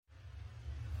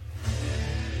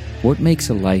What makes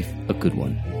a life a good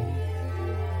one?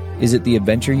 Is it the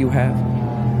adventure you have?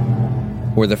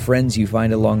 Or the friends you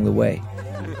find along the way?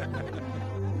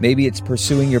 Maybe it's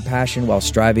pursuing your passion while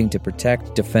striving to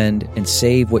protect, defend, and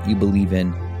save what you believe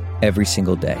in every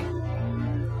single day.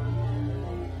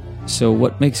 So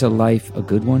what makes a life a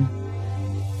good one?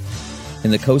 In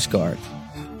the Coast Guard,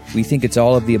 we think it's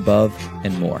all of the above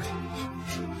and more.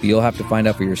 But you'll have to find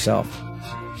out for yourself.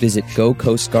 Visit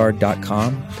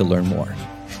gocoastguard.com to learn more.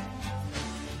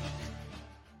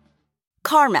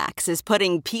 CarMax is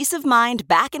putting peace of mind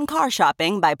back in car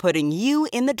shopping by putting you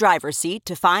in the driver's seat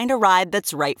to find a ride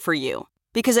that's right for you.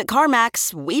 Because at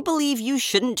CarMax, we believe you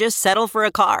shouldn't just settle for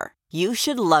a car. You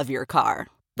should love your car.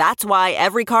 That's why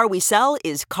every car we sell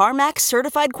is CarMax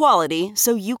certified quality,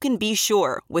 so you can be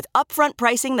sure with upfront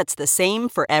pricing that's the same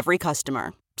for every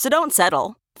customer. So don't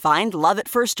settle. Find love at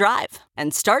first drive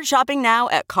and start shopping now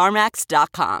at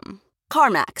CarMax.com.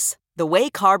 CarMax, the way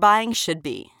car buying should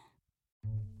be.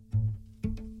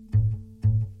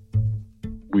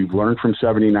 We've learned from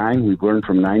 79, we've learned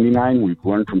from 99, we've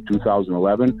learned from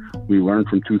 2011, we learned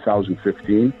from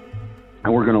 2015,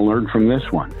 and we're going to learn from this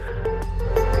one.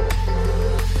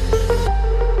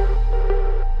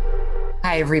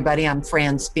 Hi, everybody. I'm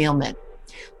Fran Spielman.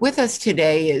 With us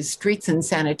today is Streets and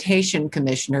Sanitation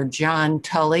Commissioner John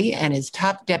Tully and his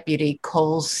top deputy,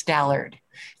 Cole Stallard.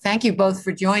 Thank you both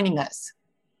for joining us.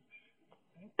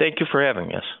 Thank you for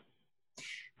having us.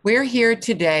 We're here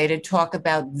today to talk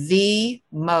about the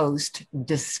most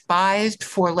despised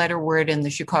four-letter word in the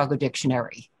Chicago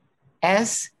Dictionary,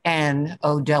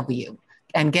 S-N-O-W.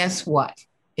 And guess what?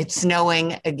 It's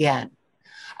snowing again.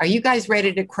 Are you guys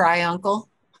ready to cry, Uncle?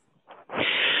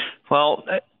 Well,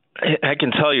 I can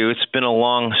tell you it's been a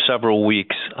long several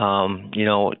weeks.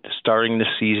 Starting the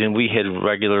season, we had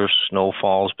regular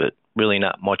snowfalls, but really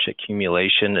not much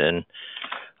accumulation. And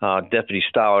Deputy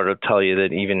Stallard will tell you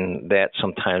that even that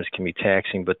sometimes can be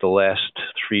taxing. But the last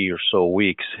 3 or so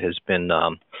weeks has been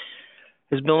a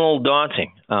little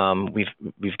daunting.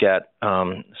 We've got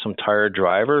some tired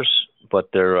drivers, but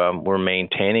we're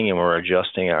maintaining and we're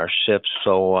adjusting our shifts.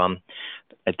 So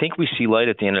I think we see light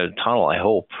at the end of the tunnel, I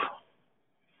hope.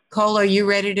 Cole, are you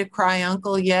ready to cry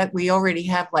uncle yet? We already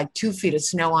have like 2 feet of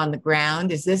snow on the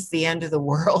ground. Is this the end of the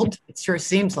world? It sure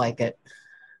seems like it.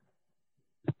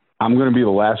 I'm going to be the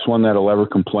last one that'll ever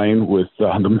complain with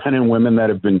the men and women that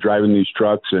have been driving these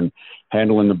trucks and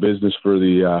handling the business for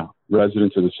the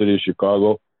residents of the city of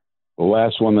Chicago. The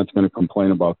last one that's going to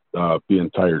complain about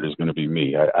being tired is going to be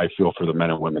me. I feel for the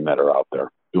men and women that are out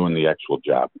there doing the actual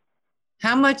job.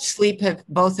 How much sleep have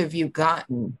both of you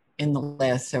gotten in the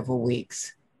last several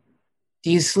weeks? Do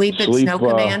you sleep at Snow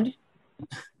Command?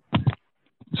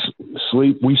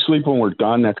 We sleep when we're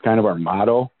done. That's kind of our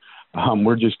motto.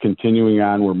 We're just continuing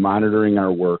on. We're monitoring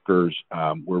our workers.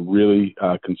 We're really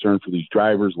concerned for these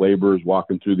drivers, laborers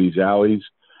walking through these alleys.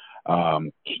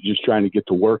 Just trying to get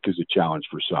to work is a challenge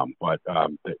for some, but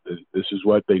this is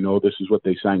what they know. This is what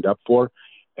they signed up for,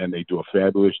 and they do a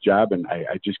fabulous job. And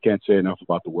I just can't say enough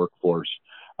about the workforce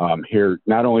here,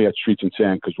 not only at Streets and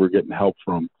Sand, because we're getting help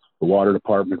from the water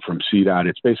department, from CDOT.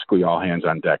 It's basically all hands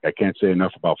on deck. I can't say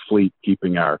enough about fleet,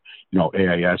 keeping our,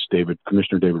 AIS,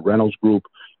 Commissioner David Reynolds group,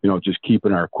 just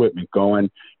keeping our equipment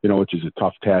going, which is a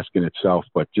tough task in itself,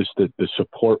 but just the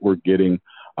support we're getting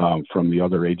from the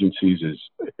other agencies is,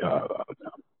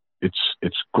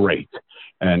 it's great.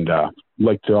 And I'd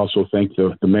like to also thank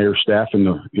the mayor's staff and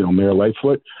Mayor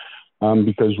Lightfoot,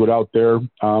 because without their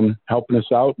helping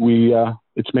us out,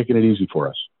 it's making it easy for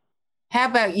us. How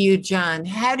about you, John?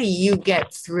 How do you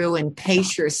get through and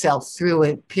pace yourself through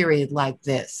a period like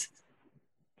this?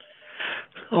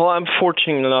 Well, I'm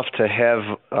fortunate enough to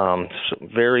have some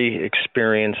very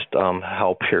experienced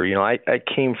help here. I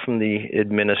came from the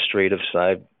administrative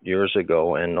side years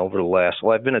ago, and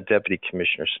I've been a deputy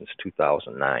commissioner since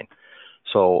 2009.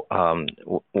 So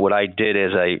what I did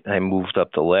as I moved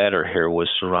up the ladder here was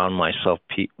surround myself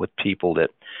with people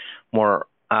that more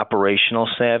operational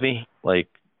savvy, like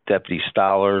Deputy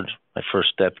Stallard, my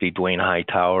first deputy, Dwayne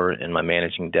Hightower, and my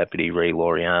managing deputy, Ray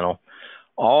Loriano.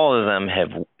 All of them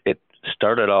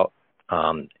started out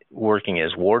working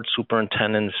as ward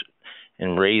superintendents.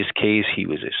 In Ray's case, he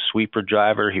was a sweeper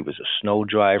driver. He was a snow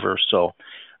driver. So,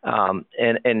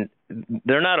 and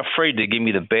they're not afraid to give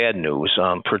me the bad news,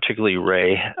 particularly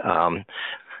Ray.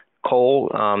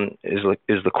 Cole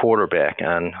is the quarterback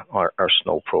on our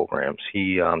snow programs.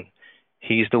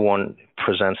 He's the one who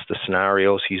presents the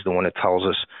scenarios. He's the one that tells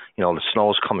us, the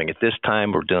snow's coming at this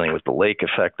time. We're dealing with the lake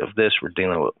effect of this. We're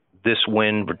dealing with this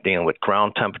wind. We're dealing with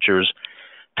ground temperatures.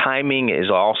 Timing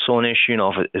is also an issue.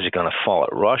 Is it going to fall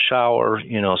at rush hour?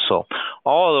 So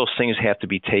all of those things have to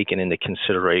be taken into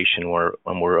consideration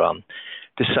when we're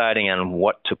deciding on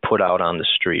what to put out on the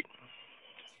street.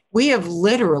 We have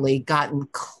literally gotten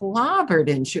clobbered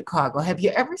in Chicago. Have you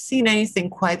ever seen anything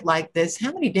quite like this?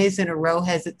 How many days in a row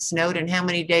has it snowed, and how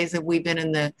many days have we been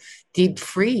in the deep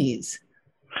freeze?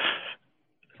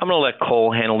 I'm going to let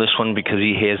Cole handle this one because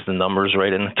he has the numbers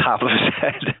right in the top of his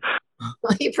head.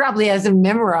 He probably has them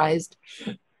memorized.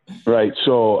 Right.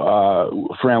 So,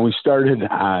 Fran, we started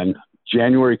on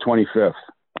January 25th,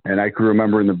 and I can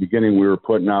remember in the beginning we were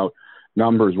putting out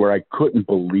numbers where I couldn't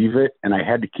believe it, and I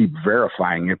had to keep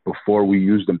verifying it before we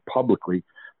used them publicly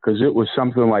because it was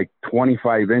something like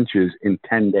 25 inches in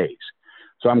 10 days.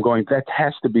 So I'm going, that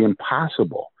has to be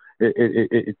impossible.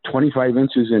 25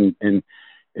 inches in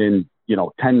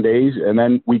 10 days, and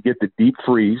then we get the deep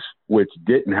freeze, which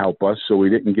didn't help us, so we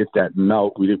didn't get that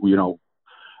melt.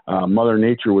 Mother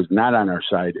Nature was not on our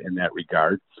side in that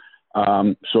regard.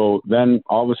 So then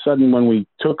all of a sudden when we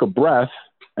took a breath,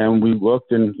 and we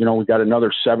looked and, we got another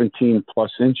 17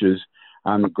 plus inches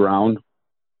on the ground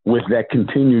with that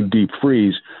continued deep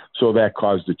freeze. So that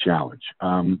caused a challenge.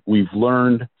 We've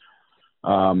learned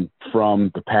from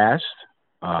the past.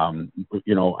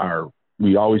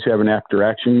 We always have an after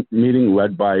action meeting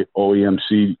led by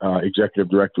OEMC Executive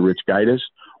Director Rich Gaitis,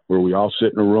 where we all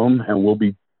sit in a room, and we'll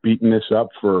be beating this up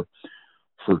for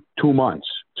 2 months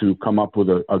to come up with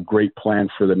a great plan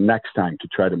for the next time to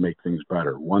try to make things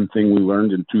better. One thing we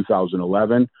learned in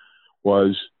 2011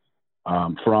 was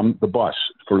from the bus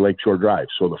for Lakeshore Drive.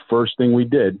 So the first thing we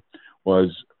did was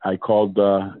I called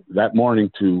that morning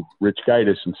to Rich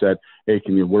Gaitis and said, hey,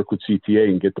 can you work with CTA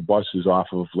and get the buses off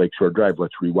of Lakeshore Drive?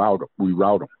 Let's reroute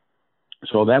them.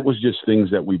 So that was just things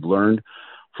that we've learned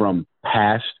from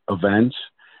past events.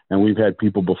 And we've had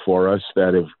people before us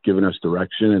that have given us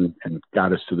direction and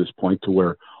got us to this point to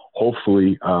where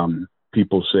hopefully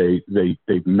people say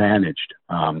they've managed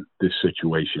this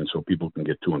situation so people can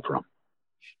get to and from.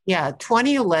 Yeah,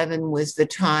 2011 was the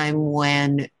time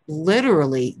when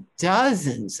literally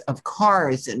dozens of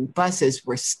cars and buses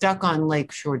were stuck on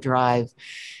Lakeshore Drive.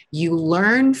 You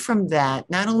learned from that,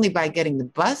 not only by getting the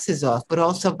buses off, but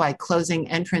also by closing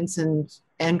entrances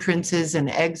and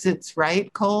exits,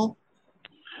 right, Cole?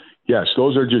 Yes,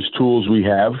 those are just tools we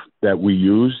have that we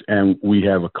use, and we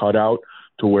have a cutout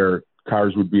to where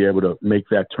cars would be able to make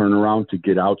that turnaround to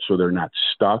get out so they're not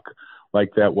stuck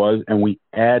like that was. And we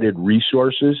added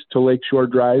resources to Lakeshore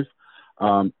Drive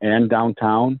and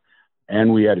downtown,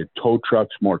 and we added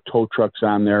more tow trucks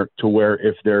on there to where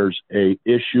if there's a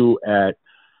issue at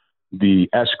the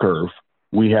S-curve,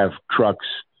 we have trucks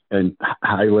and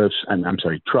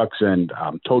trucks and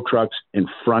tow trucks in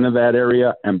front of that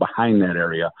area and behind that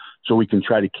area, so we can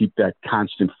try to keep that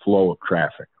constant flow of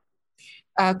traffic.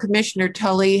 Commissioner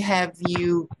Tully, have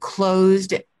you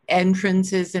closed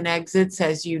entrances and exits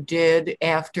as you did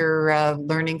after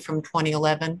learning from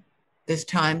 2011 this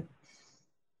time?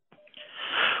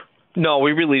 No,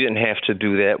 we really didn't have to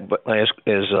do that. But as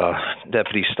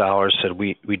Deputy Stallard said,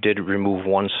 we did remove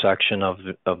one section of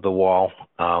the wall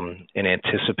in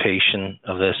anticipation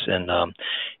of this. And,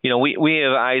 we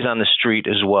have eyes on the street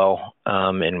as well.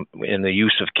 And the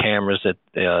use of cameras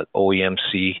that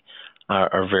OEMC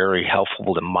are very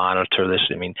helpful to monitor this.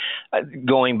 I mean,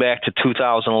 going back to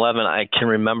 2011, I can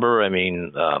remember,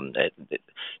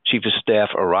 Chief of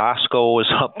Staff Orozco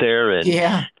was up there, and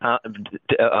yeah.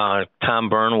 Tom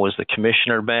Byrne was the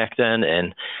commissioner back then.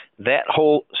 And that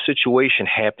whole situation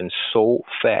happened so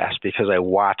fast because I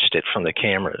watched it from the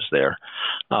cameras there.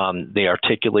 The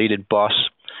articulated bus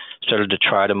started to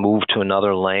try to move to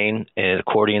another lane, an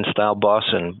accordion-style bus,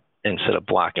 and instead of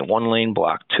blocking one lane,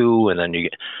 block two, and then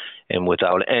and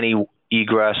without any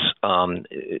egress,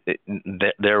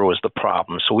 there was the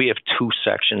problem. So we have two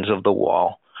sections of the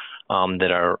wall that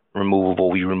are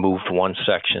removable. We removed one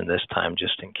section this time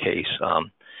just in case.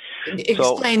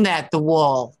 Explain that, the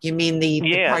wall. You mean the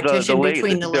partition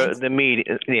between the lanes? The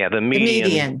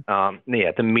median.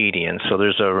 The median. So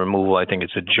there's a removal, I think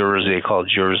it's a jersey, called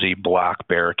jersey block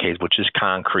barricades, which is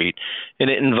concrete. And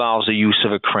it involves the use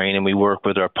of a crane, and we work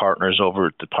with our partners over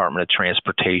at the Department of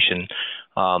Transportation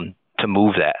to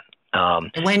move that.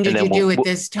 When did you do it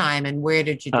this time, and where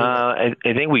did you do it?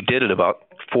 I think we did it about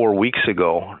 4 weeks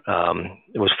ago.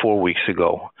 It was 4 weeks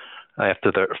ago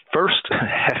after the first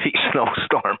heavy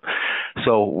snowstorm.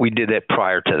 So we did it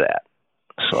prior to that.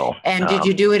 So. And did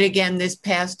you do it again this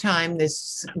past time,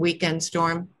 this weekend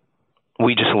storm?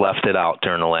 We just left it out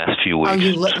during the last few weeks. Oh,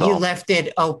 you left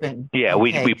it open. Yeah,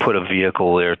 okay. we put a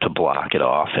vehicle there to block it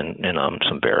off and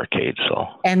some barricades. So.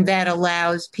 And that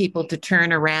allows people to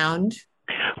turn around?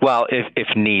 Well, if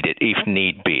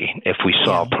need be, if we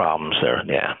saw problems there,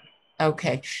 yeah.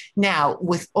 Okay. Now,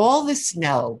 with all the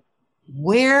snow,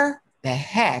 where the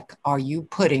heck are you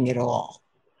putting it all?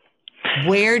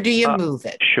 Where do you move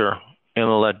it? Sure. And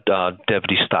I'll let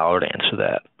Deputy Stallard answer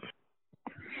that.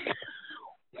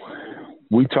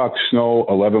 We talk snow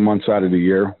 11 months out of the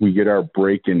year. We get our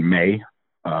break in May.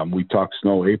 We talk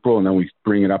snow April, and then we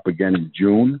bring it up again in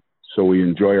June. So we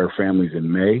enjoy our families in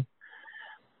May.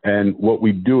 And what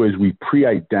we do is we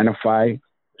pre-identify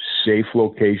safe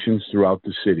locations throughout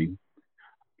the city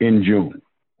in June.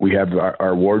 We have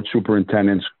our ward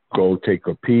superintendents go take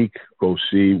a peek, go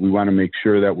see. We want to make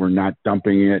sure that we're not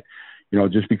dumping it,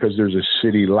 just because there's a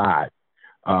city lot.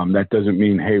 That doesn't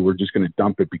mean, hey, we're just going to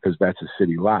dump it because that's a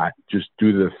city lot, just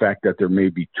due to the fact that there may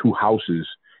be two houses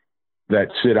that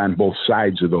sit on both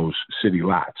sides of those city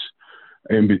lots,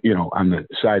 and on the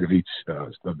side of each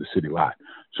of the city lot.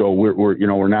 So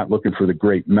we're not looking for the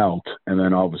great melt, and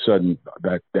then all of a sudden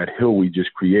that hill we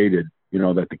just created,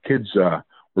 that the kids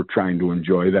were trying to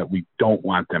enjoy, that we don't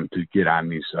want them to get on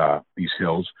these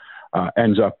hills,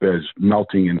 ends up as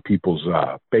melting in people's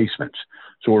basements.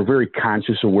 So we're very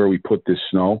conscious of where we put this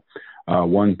snow.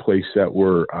 One place that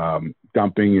we're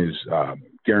dumping is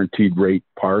Guaranteed Rate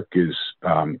Park is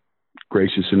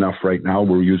gracious enough right now.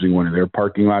 We're using one of their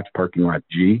parking lots, parking lot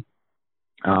G.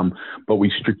 But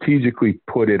we strategically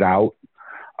put it out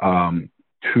in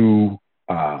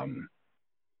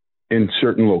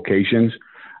certain locations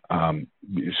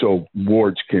so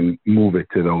wards can move it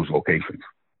to those locations.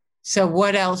 So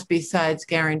what else besides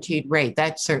Guaranteed Rate?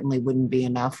 That certainly wouldn't be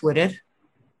enough, would it?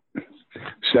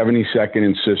 72nd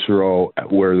and Cicero,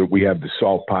 where we have the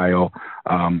salt pile.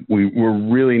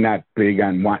 We're really not big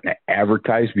on wanting to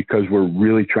advertise because we're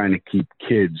really trying to keep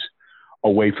kids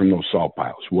away from those salt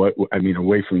piles.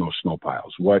 Away from those snow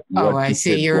piles. I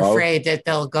see. You're afraid that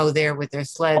they'll go there with their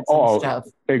sleds and stuff.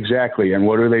 Exactly. And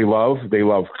what do they love? They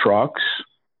love trucks.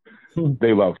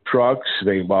 They love trucks.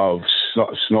 They love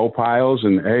snow piles.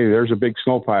 And hey, there's a big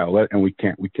snow pile, and we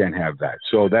can't have that.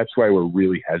 So that's why we're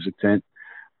really hesitant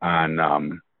on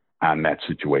that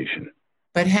situation.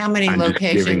 But how many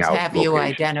locations have you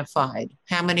identified?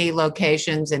 How many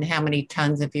locations and how many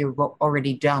tons have you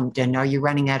already dumped? And are you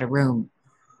running out of room?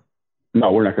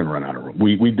 No, we're not going to run out of room.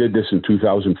 We did this in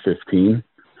 2015.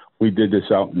 We did this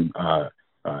out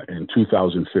in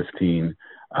 2015,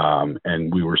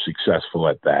 and we were successful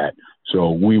at that.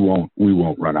 So we won't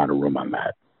run out of room on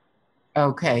that.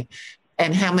 Okay.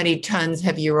 And how many tons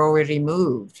have you already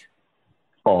moved?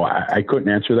 Oh, I couldn't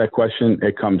answer that question.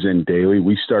 It comes in daily.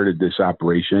 We started this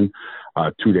operation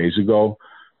 2 days ago.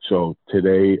 So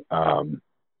today,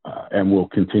 and we'll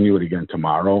continue it again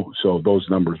tomorrow. So those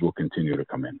numbers will continue to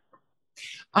come in.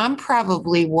 I'm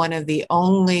probably one of the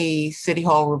only City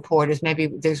Hall reporters, maybe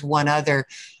there's one other,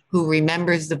 who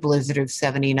remembers the blizzard of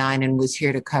 79 and was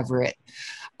here to cover it.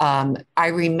 I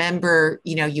remember,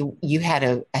 you had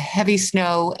a heavy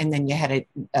snow, and then you had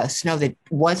a snow that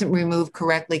wasn't removed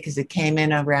correctly because it came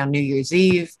in around New Year's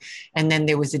Eve. And then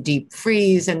there was a deep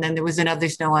freeze, and then there was another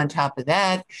snow on top of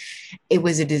that. It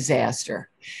was a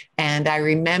disaster. And I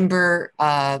remember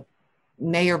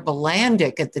Mayor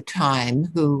Bolandic at the time,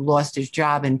 who lost his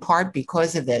job in part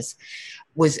because of this,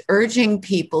 was urging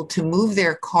people to move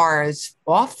their cars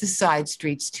off the side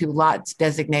streets to lots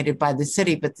designated by the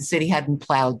city, but the city hadn't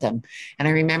plowed them. And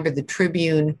I remember the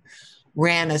Tribune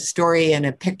ran a story and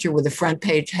a picture with a front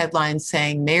page headline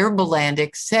saying, Mayor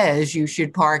Bolandic says you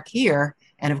should park here.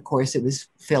 And of course, it was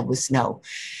filled with snow.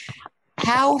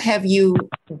 How have you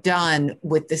done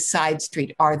with the side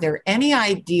street? Are there any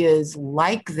ideas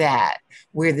like that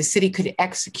where the city could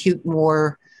execute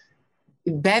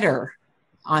better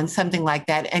on something like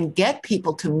that and get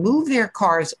people to move their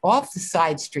cars off the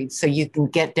side streets so you can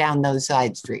get down those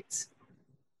side streets?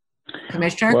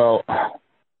 Commissioner? Well,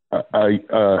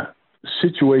 a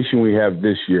situation we have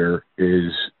this year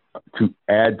is, to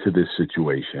add to this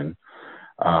situation,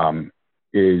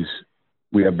 is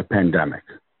we have the pandemic.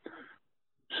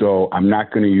 So I'm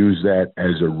not going to use that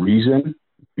as a reason,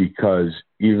 because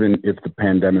even if the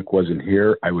pandemic wasn't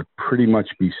here, I would pretty much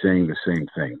be saying the same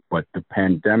thing. But the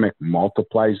pandemic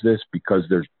multiplies this because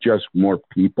there's just more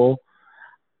people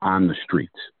on the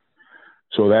streets.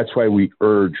 So that's why we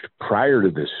urged prior to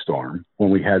this storm, when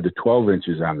we had the 12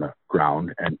 inches on the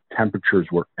ground and temperatures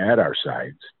were at our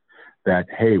sides, that,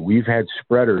 hey, we've had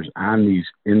spreaders on these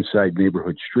inside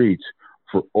neighborhood streets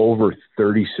for over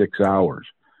 36 hours.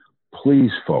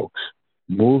 Please, folks,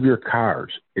 move your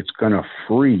cars. It's going to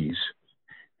freeze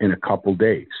in a couple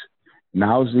days.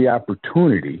 Now's the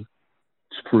opportunity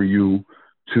for you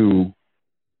to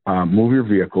move your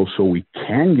vehicle so we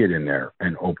can get in there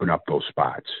and open up those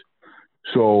spots.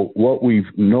 So what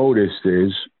we've noticed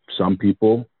is some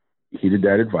people heeded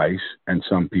that advice and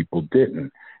some people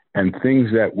didn't. And things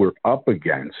that we're up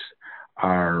against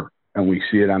are, and we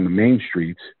see it on the main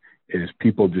streets, is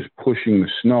people just pushing the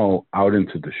snow out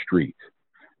into the street.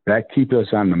 That keeps us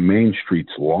on the main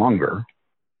streets longer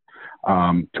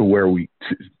to where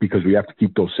because we have to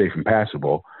keep those safe and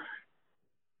passable.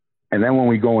 And then when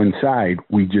we go inside,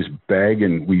 we just beg,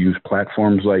 and we use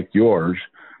platforms like yours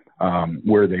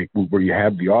where you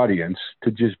have the audience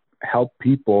to just help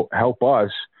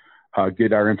us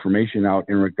get our information out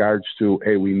in regards to,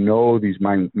 hey, we know these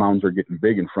mounds are getting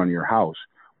big in front of your house.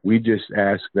 We just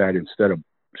ask that instead of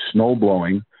snow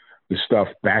blowing the stuff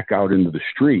back out into the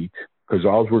street, because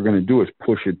all we're going to do is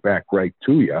push it back right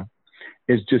to you,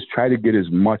 is just try to get as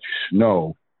much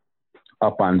snow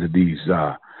up onto these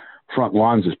front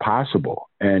lawns as possible.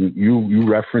 And you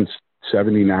referenced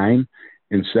 79.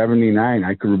 In 79,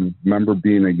 I could remember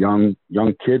being a young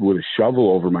kid with a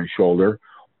shovel over my shoulder,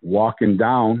 walking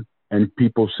down, and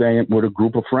people saying, with a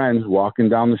group of friends walking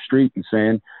down the street and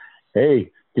saying,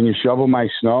 hey, can you shovel my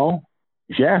snow?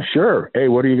 Yeah, sure. Hey,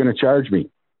 what are you going to charge me?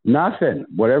 Nothing.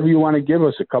 Whatever you want to give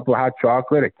us, a cup of hot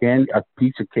chocolate, a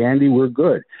piece of candy, we're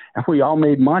good. And we all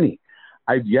made money.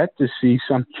 I've yet to see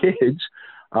some kids,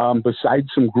 besides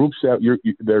some groups that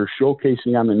they're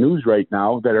showcasing on the news right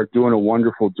now that are doing a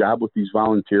wonderful job with these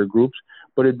volunteer groups.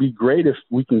 But it'd be great if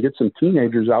we can get some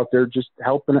teenagers out there just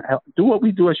help do what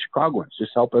we do as Chicagoans,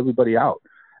 just help everybody out.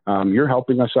 You're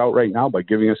helping us out right now by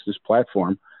giving us this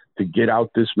platform to get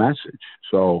out this message.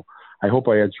 So I hope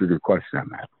I answered your question on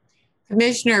that.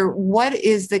 Commissioner, what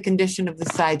is the condition of the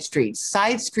side streets?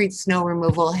 Side street snow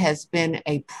removal has been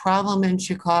a problem in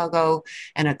Chicago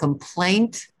and a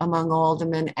complaint among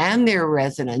aldermen and their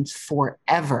residents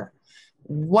forever.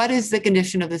 What is the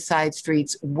condition of the side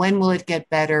streets? When will it get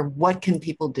better? What can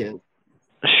people do?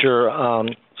 Sure.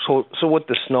 So with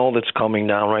the snow that's coming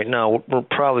down right now, we're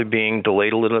probably being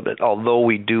delayed a little bit, although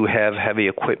we do have heavy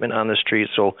equipment on the street.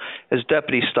 So as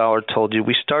Deputy Stallard told you,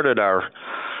 we started our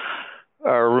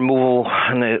removal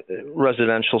in the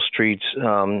residential streets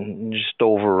just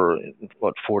over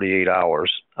 48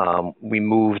 hours. We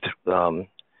moved the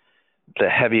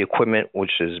heavy equipment,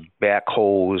 which is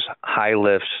backhoes, high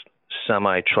lifts,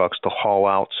 semi trucks to haul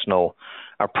out snow.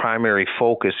 Our primary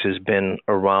focus has been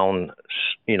around,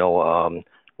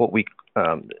 what we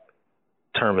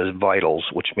term as vitals,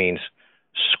 which means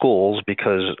schools,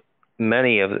 because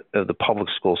many of the public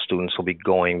school students will be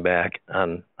going back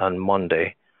on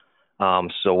Monday.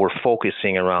 So we're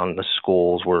focusing around the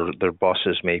schools where their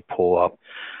buses may pull up.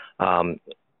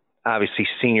 Obviously,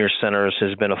 senior centers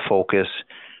has been a focus.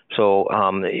 So,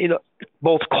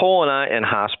 both Cole and I, and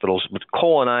hospitals, but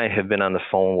Cole and I have been on the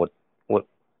phone with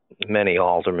many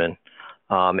aldermen,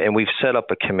 and we've set up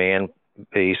a command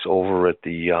base over at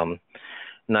the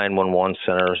 911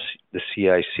 centers, the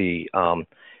CIC,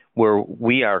 where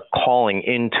we are calling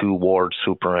into ward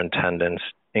superintendents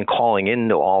and calling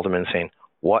into aldermen saying,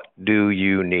 what do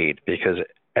you need? Because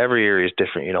every area is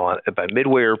different. By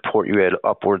Midway Airport, you had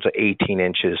upwards of 18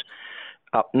 inches.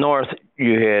 Up north,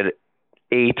 you had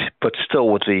 8, but still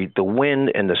with the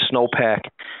wind and the snowpack,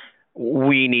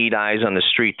 we need eyes on the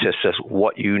street to assess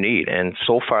what you need. And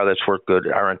so far, that's worked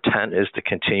good. Our intent is to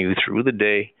continue through the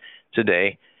day,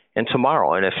 today, and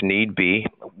tomorrow. And if need be,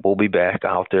 we'll be back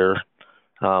out there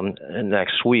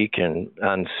next week. And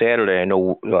on Saturday, I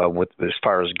know as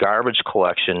far as garbage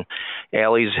collection,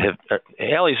 alleys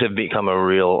have become a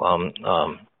real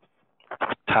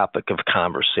topic of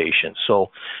conversation.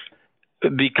 So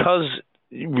because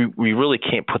we really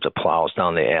can't put the plows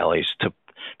down the alleys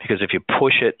because if you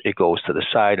push it, it goes to the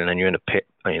side, and then you end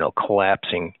up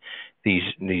collapsing these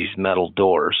metal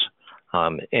doors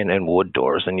and wood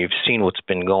doors. And you've seen what's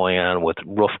been going on with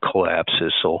roof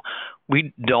collapses. So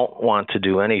we don't want to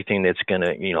do anything that's going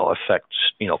to affect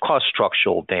cause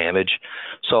structural damage.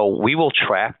 So we will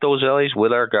track those alleys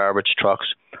with our garbage trucks.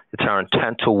 It's our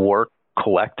intent to work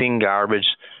collecting garbage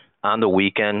on the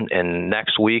weekend and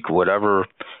next week, whatever.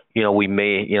 We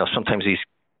may, sometimes these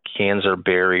cans are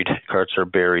buried, carts are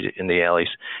buried in the alleys.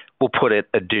 We'll put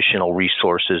additional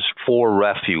resources for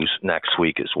refuse next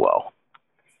week as well.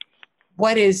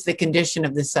 What is the condition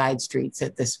of the side streets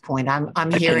at this point?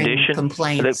 I'm hearing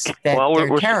complaints that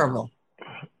they're terrible.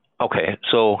 Okay,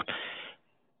 so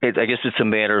I guess it's a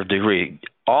matter of degree.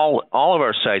 All of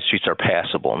our side streets are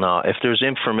passable. Now, if there's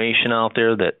information out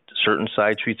there that certain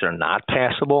side streets are not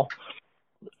passable,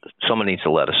 someone needs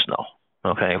to let us know.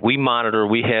 Okay, we monitor.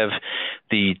 We have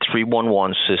the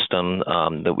 311 system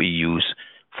that we use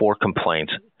for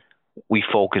complaints. We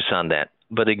focus on that.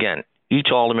 But again, each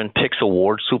alderman picks a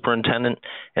ward superintendent,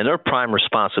 and their prime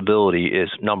responsibility is,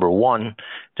 number one,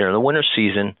 during the winter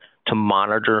season, to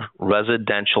monitor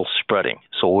residential spreading.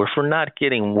 So if we're not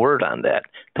getting word on that,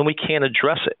 then we can't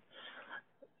address it.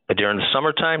 But during the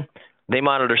summertime, they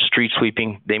monitor street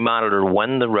sweeping. They monitor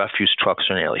when the refuse trucks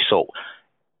are in the alley. So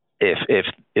if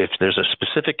there's a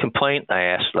specific complaint, I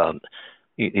ask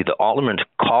either alderman to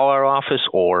call our office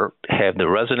or have the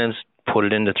residents put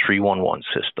it in the 311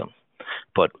 system.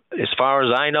 But as far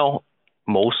as I know,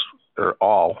 most or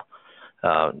all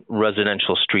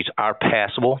residential streets are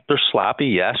passable. They're sloppy,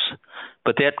 yes,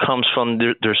 but that comes from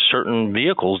there's certain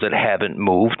vehicles that haven't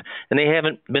moved and they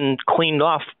haven't been cleaned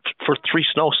off for 3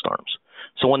 snowstorms.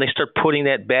 So when they start putting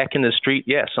that back in the street,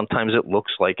 yeah, sometimes it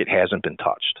looks like it hasn't been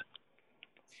touched.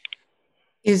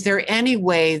 Is there any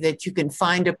way that you can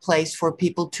find a place for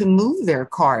people to move their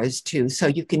cars to so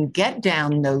you can get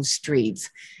down those streets,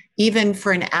 even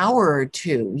for an hour or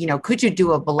two? You know, could you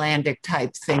do a Bolandic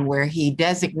type thing where he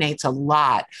designates a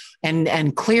lot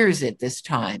and clears it this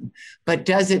time, but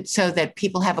does it so that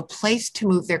people have a place to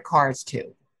move their cars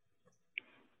to?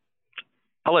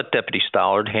 I'll let Deputy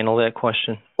Stallard handle that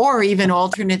question. Or even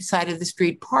alternate side of the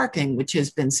street parking, which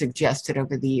has been suggested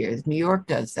over the years. New York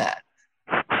does that.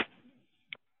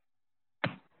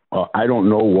 I don't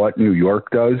know what New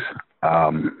York does.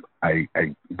 I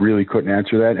really couldn't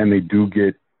answer that. And they do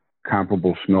get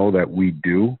comparable snow that we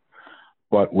do.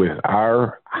 But with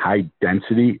our high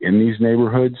density in these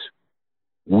neighborhoods,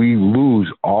 we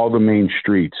lose all the main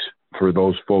streets for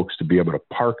those folks to be able to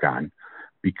park on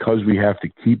because we have to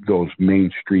keep those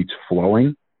main streets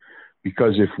flowing.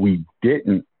 Because if we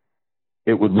didn't,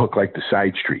 it would look like the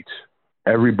side streets.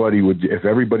 If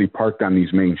everybody parked on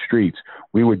these main streets,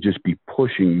 we would just be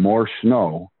pushing more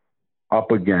snow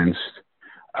up against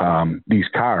these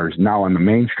cars now on the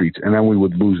main streets, and then we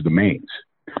would lose the mains.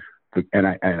 And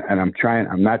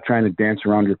I'm not trying to dance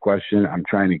around your question. I'm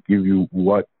trying to give you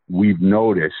what we've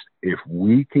noticed. If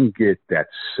we can get that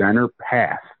center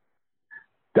path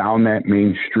down that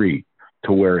main street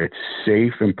to where it's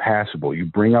safe and passable. You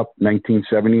bring up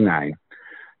 1979.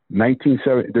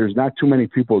 There's not too many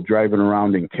people driving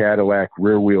around in Cadillac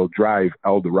rear-wheel drive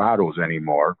Eldorados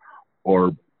anymore,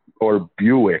 or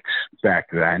Buicks back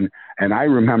then. And I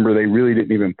remember they really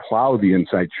didn't even plow the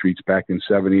inside streets back in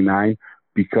 79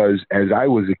 because as I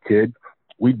was a kid,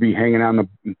 we'd be hanging on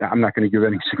I'm not going to give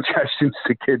any suggestions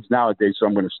to kids nowadays, so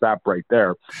I'm going to stop right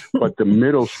there. But the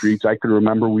middle streets, I could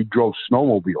remember we drove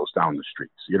snowmobiles down the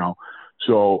streets, you know.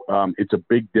 So it's a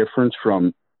big difference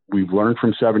from, we've learned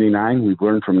from 79, we've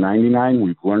learned from 99,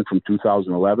 we've learned from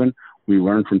 2011, we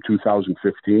learned from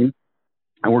 2015,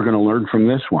 and we're going to learn from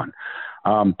this one.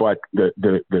 But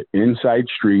the inside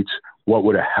streets, what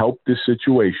would have helped this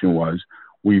situation was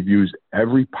we've used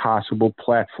every possible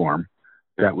platform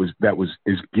that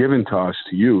is given to us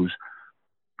to use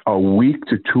a week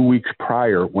to 2 weeks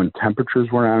prior when temperatures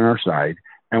were on our side,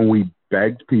 and we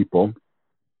begged people,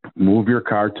 move your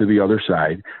car to the other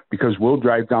side, because we'll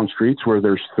drive down streets where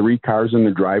there's 3 cars in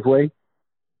the driveway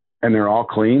and they're all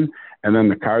clean. And then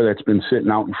the car that's been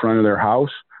sitting out in front of their house,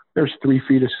 there's 3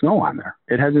 feet of snow on there.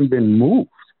 It hasn't been moved.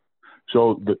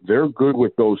 So they're good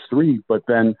with those 3, but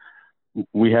then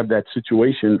we have that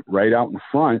situation right out in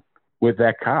front with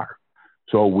that car.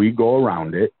 So we go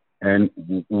around it, and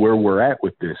where we're at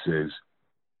with this is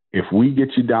if we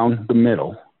get you down the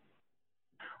middle,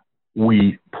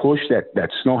 we push that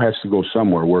snow has to go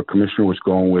somewhere, where Commissioner was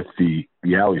going with the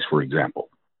alleys, for example.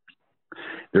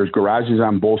 There's garages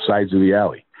on both sides of the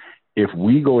alley. If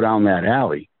we go down that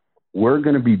alley, we're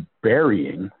going to be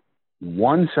burying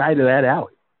one side of that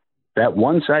alley. That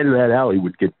one side of that alley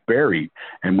would get buried,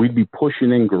 and we'd be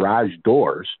pushing in garage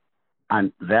doors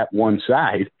on that one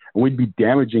side, and we'd be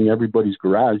damaging everybody's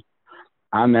garage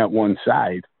on that one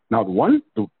side. Now,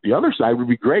 the other side would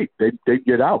be great. They'd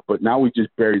get out, but now we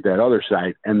just buried that other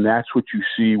side, and that's what you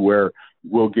see where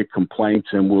we'll get complaints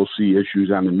and we'll see issues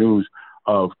on the news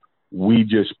of we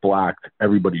just blocked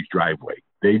everybody's driveway.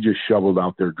 They just shoveled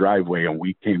out their driveway, and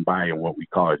we came by, and what we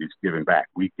call it is giving back.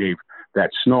 We gave that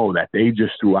snow that they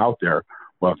just threw out there.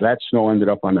 Well, if that snow ended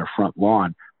up on their front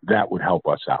lawn, that would help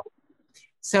us out.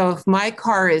 So if my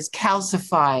car is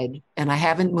calcified and I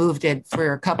haven't moved it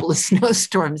for a couple of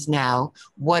snowstorms now,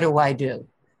 what do I do?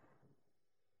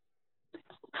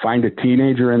 Find a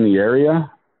teenager in the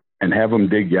area and have them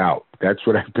dig you out. That's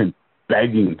what I've been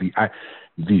begging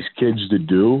these kids to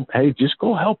do. Hey, just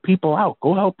go help people out.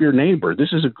 Go help your neighbor.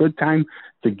 This is a good time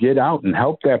to get out and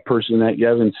help that person that you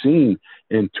haven't seen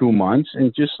in 2 months,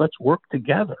 and just let's work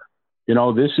together. You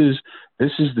know, this is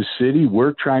the city.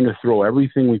 We're trying to throw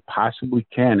everything we possibly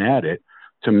can at it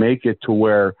to make it to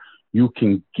where you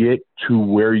can get to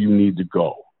where you need to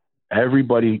go.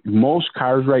 Most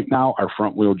cars right now are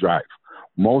front wheel drive.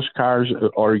 Most cars,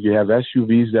 or you have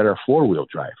SUVs that are 4-wheel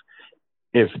drive.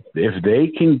 If they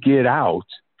can get out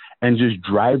and just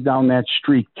drive down that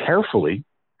street carefully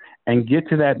and get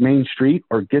to that main street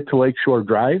or get to Lakeshore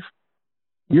Drive,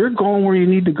 you're going where you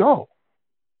need to go.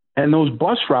 And those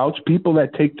bus routes, people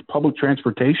that take public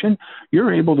transportation,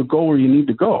 you're able to go where you need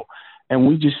to go. And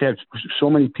we just have so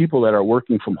many people that are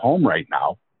working from home right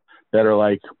now that are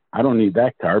like, I don't need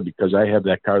that car because I have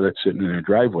that car that's sitting in a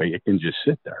driveway. It can just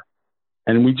sit there.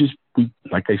 And we,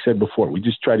 like I said before, we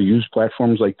just try to use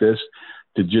platforms like this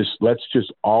to let's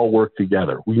just all work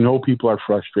together. We know people are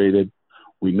frustrated.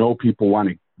 We know people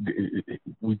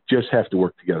we just have to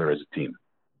work together as a team.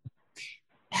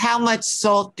 How much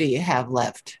salt do you have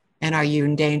left? And are you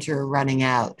in danger of running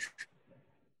out?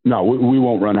 No, we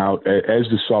won't run out. As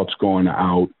the salt's going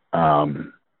out,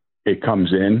 it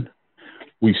comes in.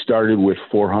 We started with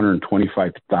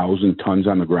 425,000 tons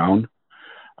on the ground.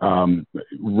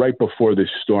 Right before this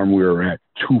storm, we were at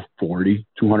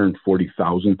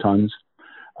 240,000 tons.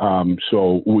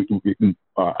 So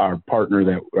our vendor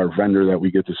that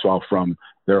we get the salt from,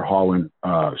 they're hauling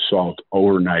salt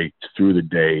overnight through the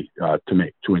day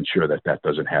to ensure that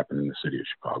doesn't happen in the city of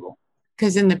Chicago.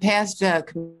 Because in the past,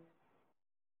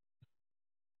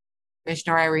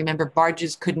 Commissioner, I remember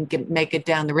barges couldn't make it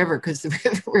down the river because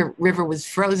the river was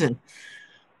frozen.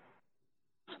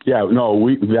 Yeah, no,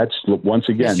 that's once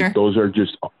again, Sure. Those are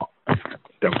just, that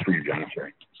was for you, John,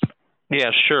 sorry.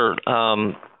 Yeah, sure.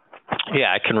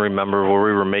 I can remember where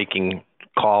we were making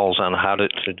calls on how to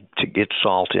get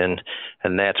salt in,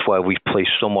 and that's why we place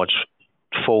so much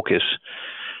focus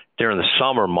during the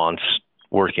summer months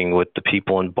working with the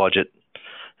people in budget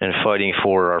and fighting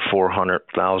for our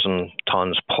 400,000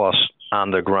 tons plus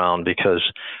on the ground, because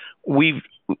we've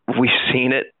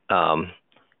seen it.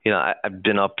 I've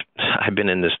been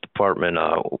in this department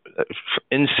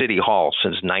in City Hall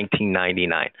since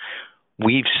 1999.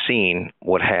 We've seen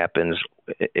what happens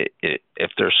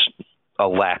if there's a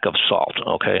lack of salt.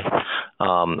 Okay.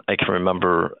 I can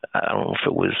remember, I don't know if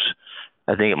it was,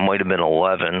 I think it might've been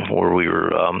 11 where we were,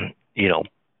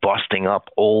 busting up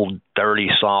old dirty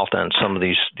salt on some of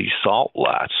these salt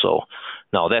lots. So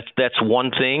no, that's one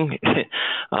thing.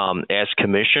 As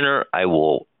commissioner, I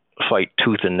will fight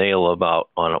tooth and nail about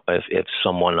if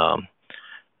someone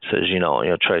says,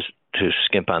 tries to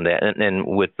skimp on that. And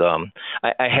with,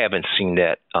 I haven't seen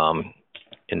that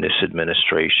in this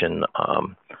administration.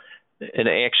 And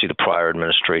actually the prior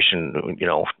administration,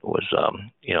 was,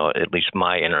 at least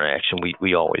my interaction,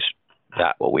 we always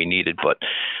got what we needed, but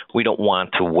we don't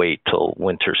want to wait till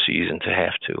winter season to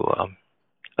have to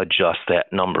adjust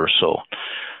that number. So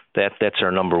that's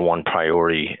our number one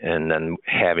priority. And then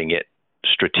having it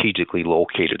strategically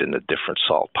located in the different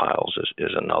salt piles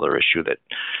is another issue that,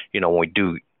 when we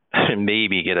do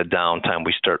maybe get a downtime,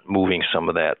 we start moving some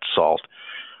of that salt,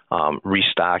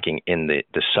 restocking in the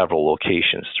several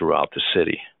locations throughout the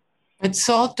city. But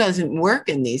salt doesn't work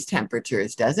in these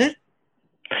temperatures, does it?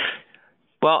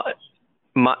 Well,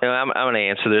 I'm going to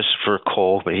answer this for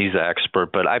Cole, but he's the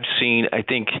expert. But I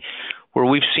think where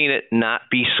we've seen it not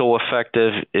be so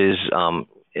effective is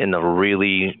in the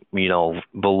really,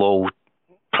 below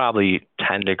probably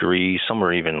 10 degrees,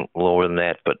 somewhere even lower than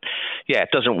that. But yeah,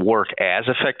 it doesn't work as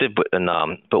effective. But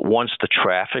once the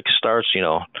traffic starts,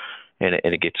 and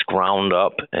it gets ground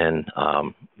up, and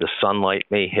the sunlight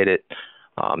may hit it,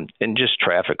 and just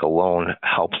traffic alone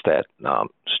helps that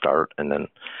start. And then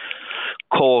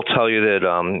Cole will tell you that,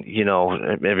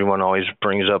 everyone always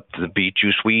brings up the beet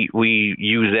juice. We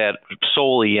use that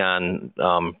solely on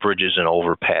bridges and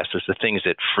overpasses, the things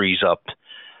that freeze up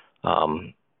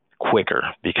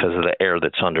quicker because of the air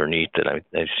that's underneath it.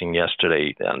 I've seen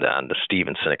yesterday on the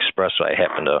Stevenson Expressway. I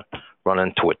happened to run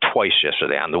into it twice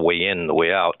yesterday on the way in and the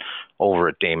way out over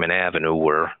at Damon Avenue,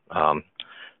 where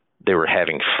they were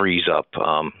having freeze up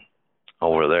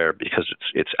over there because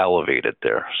it's elevated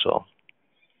there. So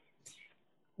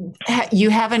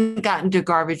you haven't gotten to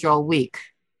garbage all week.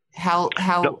 How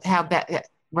bad?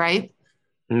 Right?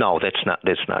 No, that's not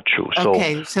true.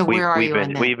 Okay, so where are you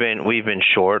on that? We've been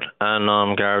short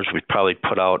on garbage. We probably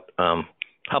put out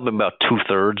probably about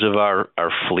 2/3 of our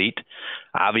fleet.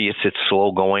 Obviously, it's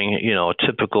slow going. A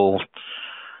typical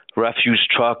refuse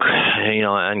truck,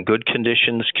 on good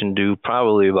conditions can do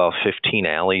probably about 15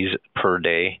 alleys per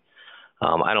day.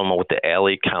 I don't know what the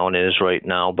alley count is right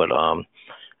now, but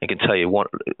I can tell you one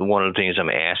of the things I'm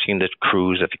asking the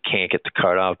crews, if you can't get the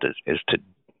cart out, is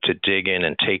to dig in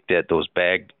and take those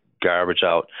bag garbage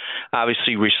out.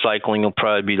 Obviously, recycling will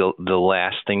probably be the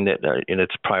last thing that in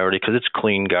its priority, because it's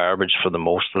clean garbage for the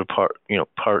most of the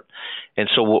part. And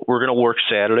so we're going to work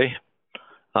Saturday.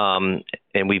 and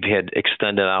we've had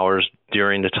extended hours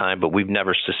during the time, but we've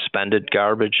never suspended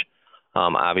garbage.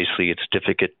 Obviously, it's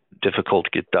difficult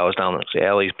to get those down those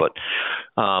alleys, but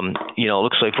it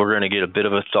looks like we're going to get a bit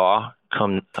of a thaw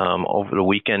come over the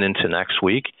weekend into next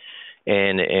week.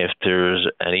 And if there's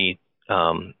any,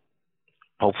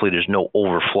 hopefully there's no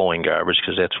overflowing garbage,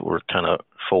 because that's what we're kind of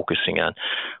focusing on.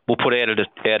 We'll put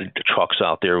added trucks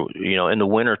out there. In the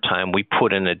wintertime, we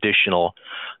put an additional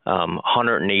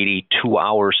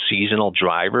 182-hour seasonal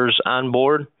drivers on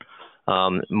board.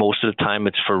 Most of the time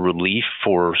it's for relief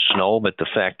for snow, but the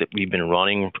fact that we've been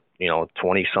running,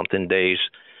 20-something days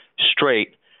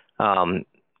straight,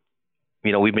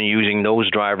 we've been using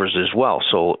those drivers as well.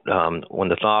 So when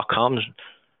the thaw comes,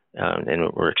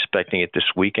 and we're expecting it this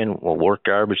weekend, we'll work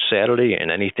garbage Saturday,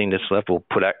 and anything that's left, we'll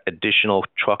put additional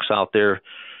trucks out there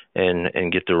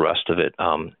and get the rest of it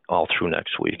all through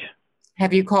next week.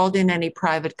 Have you called in any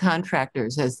private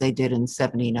contractors as they did in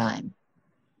 79?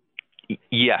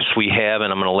 Yes, we have,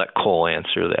 and I'm going to let Cole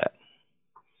answer that.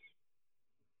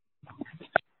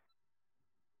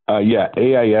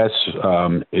 AIS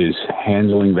is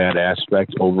handling that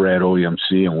aspect over at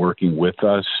OEMC and working with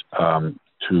us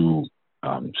to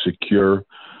secure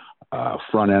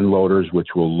front-end loaders, which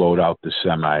will load out the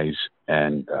semis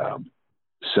and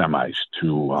semis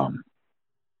to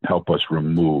help us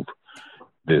remove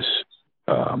this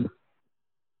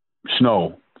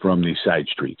snow from these side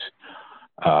streets.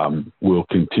 We'll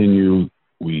continue.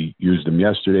 We used them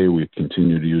yesterday. We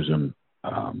continue to use them.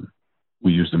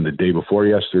 We used them the day before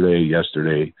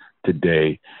yesterday,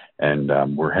 today,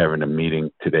 and we're having a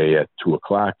meeting today at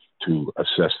 2:00 to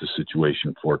assess the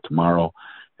situation for tomorrow,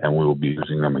 and we will be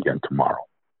using them again tomorrow.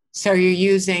 So you're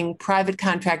using private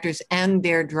contractors and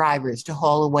their drivers to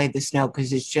haul away the snow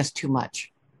because it's just too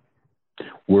much?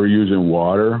 We're using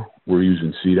water. We're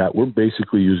using CDOT. We're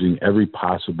basically using every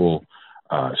possible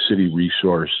city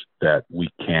resource that we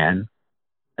can,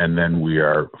 and then we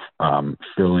are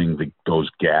filling those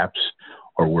gaps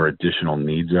or where additional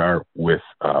needs are with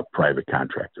private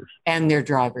contractors. And their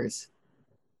drivers?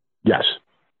 Yes.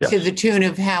 To the tune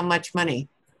of how much money?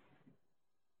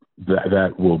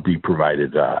 That will be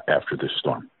provided after this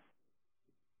storm.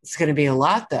 It's going to be a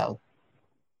lot, though.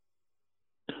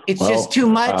 It's just too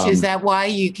much. Is that why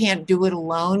you can't do it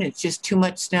alone? It's just too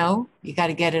much snow? You got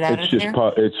to get it out of there?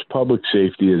 It's public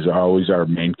safety is always our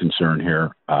main concern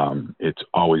here. It's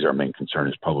always our main concern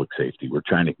is public safety. We're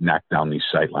trying to knock down these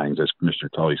sight lines, as Commissioner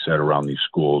Tully said, around these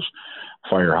schools,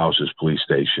 firehouses, police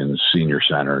stations, senior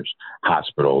centers,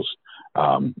 hospitals.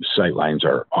 Sight lines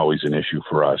are always an issue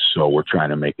for us, so we're trying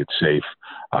to make it safe.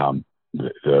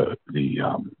 The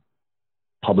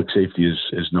public safety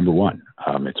is number one.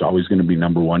 It's always going to be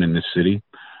number one in this city,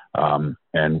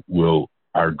 and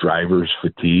our drivers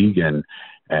fatigue,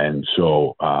 and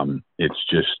so it's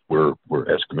just we're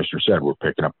as Commissioner said, we're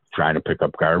trying to pick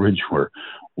up garbage. We're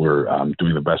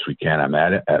doing the best we can on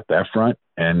that at that front,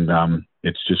 and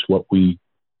it's just what we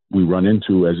run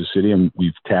into as a city, and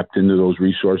we've tapped into those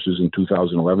resources in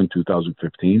 2011,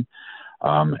 2015.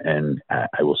 And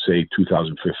I will say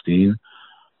 2015,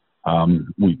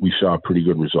 we saw a pretty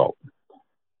good result.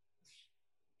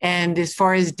 And as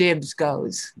far as dibs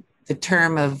goes, the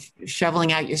term of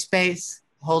shoveling out your space,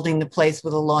 holding the place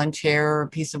with a lawn chair or a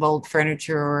piece of old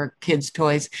furniture or kids'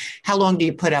 toys, how long do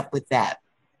you put up with that?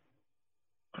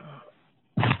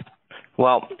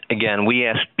 Well, again, we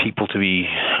ask people to be,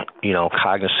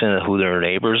 cognizant of who their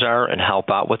neighbors are and help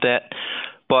out with that.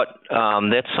 But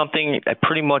that's something I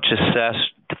pretty much assess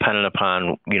depending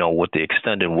upon, what the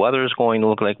extended weather is going to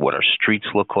look like, what our streets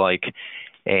look like.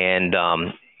 And,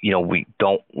 we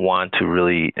don't want to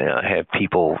really have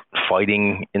people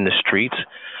fighting in the streets.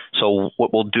 So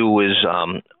what we'll do is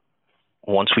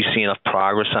once we see enough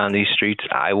progress on these streets,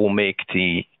 I will make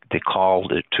the call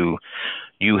to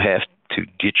you have to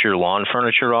get your lawn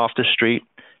furniture off the street.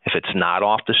 If it's not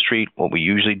off the street, what we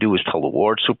usually do is tell the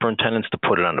ward superintendents to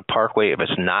put it on the parkway. If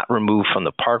it's not removed from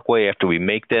the parkway after we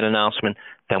make that announcement,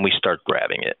 then we start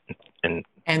grabbing it. And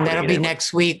that'll be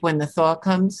next week when the thaw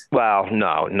comes? Well,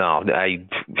 no.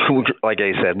 Like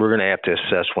I said, we're going to have to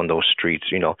assess when those streets,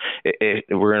 we're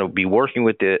going to be working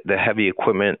with the heavy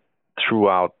equipment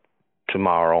throughout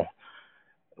tomorrow.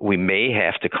 We may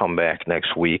have to come back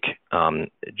next week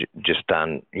just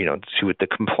on, to see what the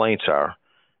complaints are.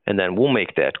 And then we'll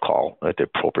make that call at the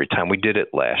appropriate time. We did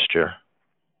it last year.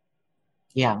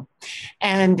 Yeah.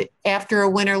 And after a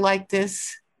winter like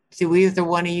this, do either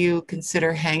one of you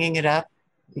consider hanging it up?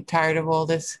 You tired of all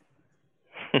this?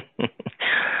 You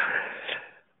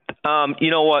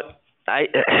know what?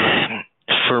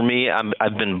 For me,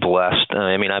 I've been blessed.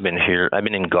 I've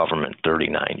been in government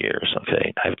 39 years.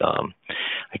 Okay,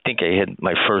 I think I had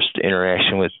my first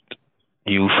interaction with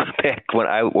you back when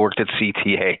I worked at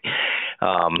CTA,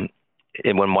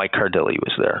 and when Mike Cardilli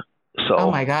was there. So,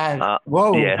 oh my God!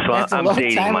 Whoa, yeah. So that's I'm a long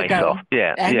dating time myself. ago.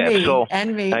 Yeah, and yeah. Me, so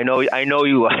and me. I know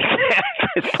you like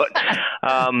that, but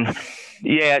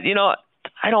yeah,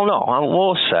 I don't know.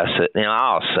 We'll assess it.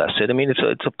 I'll assess it. I mean,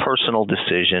 it's a personal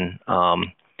decision.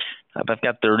 I've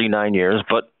got 39 years,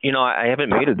 but I haven't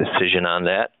made a decision on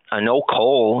that. I know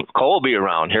Cole will be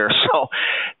around here, so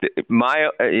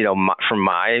from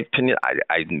my opinion,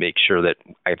 I make sure that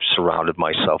I've surrounded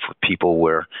myself with people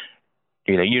where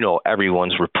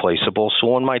everyone's replaceable. So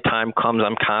when my time comes,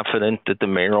 I'm confident that the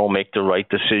mayor will make the right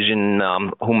decision,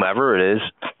 whomever it is.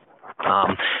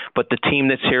 But the team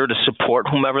that's here to support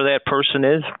whomever that person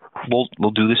is,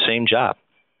 will do the same job.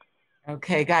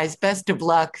 Okay, guys, best of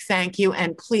luck. Thank you.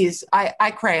 And please,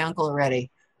 I cry uncle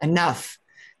already. Enough.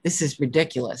 This is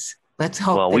ridiculous. Let's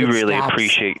hope that we it really stops.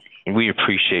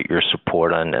 appreciate your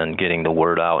support on getting the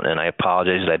word out. And I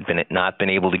apologize that I've not been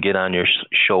able to get on your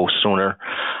show sooner.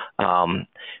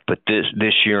 But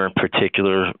this year in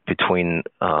particular, between,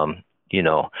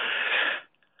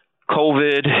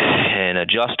 COVID and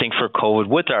adjusting for COVID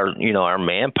with our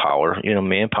manpower,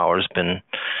 manpower has been,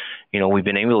 we've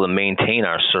been able to maintain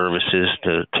our services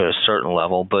to a certain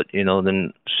level, but,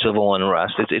 then civil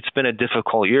unrest, it's been a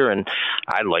difficult year. And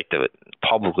I'd like to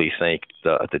publicly thank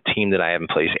the team that I have in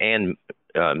place and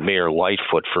Mayor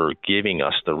Lightfoot for giving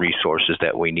us the resources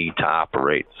that we need to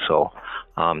operate. So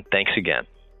thanks again.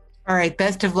 All right.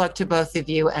 Best of luck to both of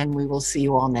you, and we will see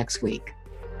you all next week.